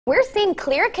We're seeing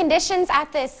clear conditions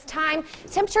at this time.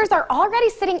 Temperatures are already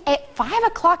sitting at 5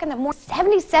 o'clock in the morning,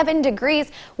 77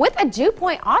 degrees, with a dew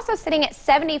point also sitting at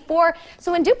 74.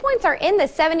 So when dew points are in the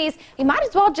 70s, you might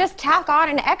as well just tack on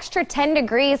an extra 10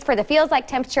 degrees for the feels-like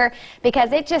temperature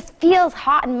because it just feels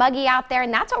hot and muggy out there.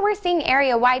 And that's what we're seeing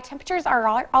area-wide. Temperatures are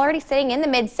already sitting in the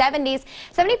mid-70s,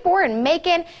 74 in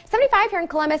Macon, 75 here in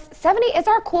Columbus, 70 is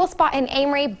our cool spot in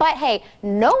Amory. But hey,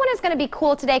 no one is going to be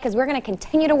cool today because we're going to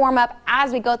continue to warm up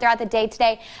as we go throughout the day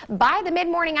today. By the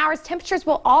mid-morning hours, temperatures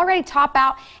will already top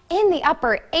out in the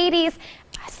upper 80s.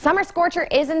 Summer scorcher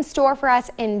is in store for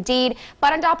us indeed,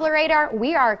 but on Doppler radar,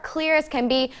 we are clear as can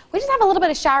be. We just have a little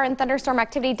bit of shower and thunderstorm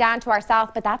activity down to our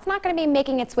south, but that's not going to be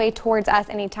making its way towards us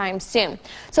anytime soon.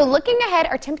 So looking ahead,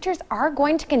 our temperatures are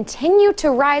going to continue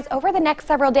to rise over the next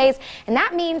several days, and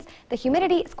that means the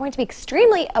humidity is going to be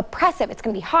extremely oppressive. It's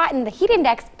going to be hot, and the heat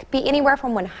index could be anywhere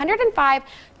from 105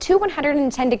 to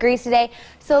 110 degrees today.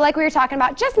 So like we were talking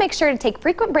about, just make sure to take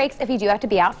frequent breaks if you do have to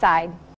be outside.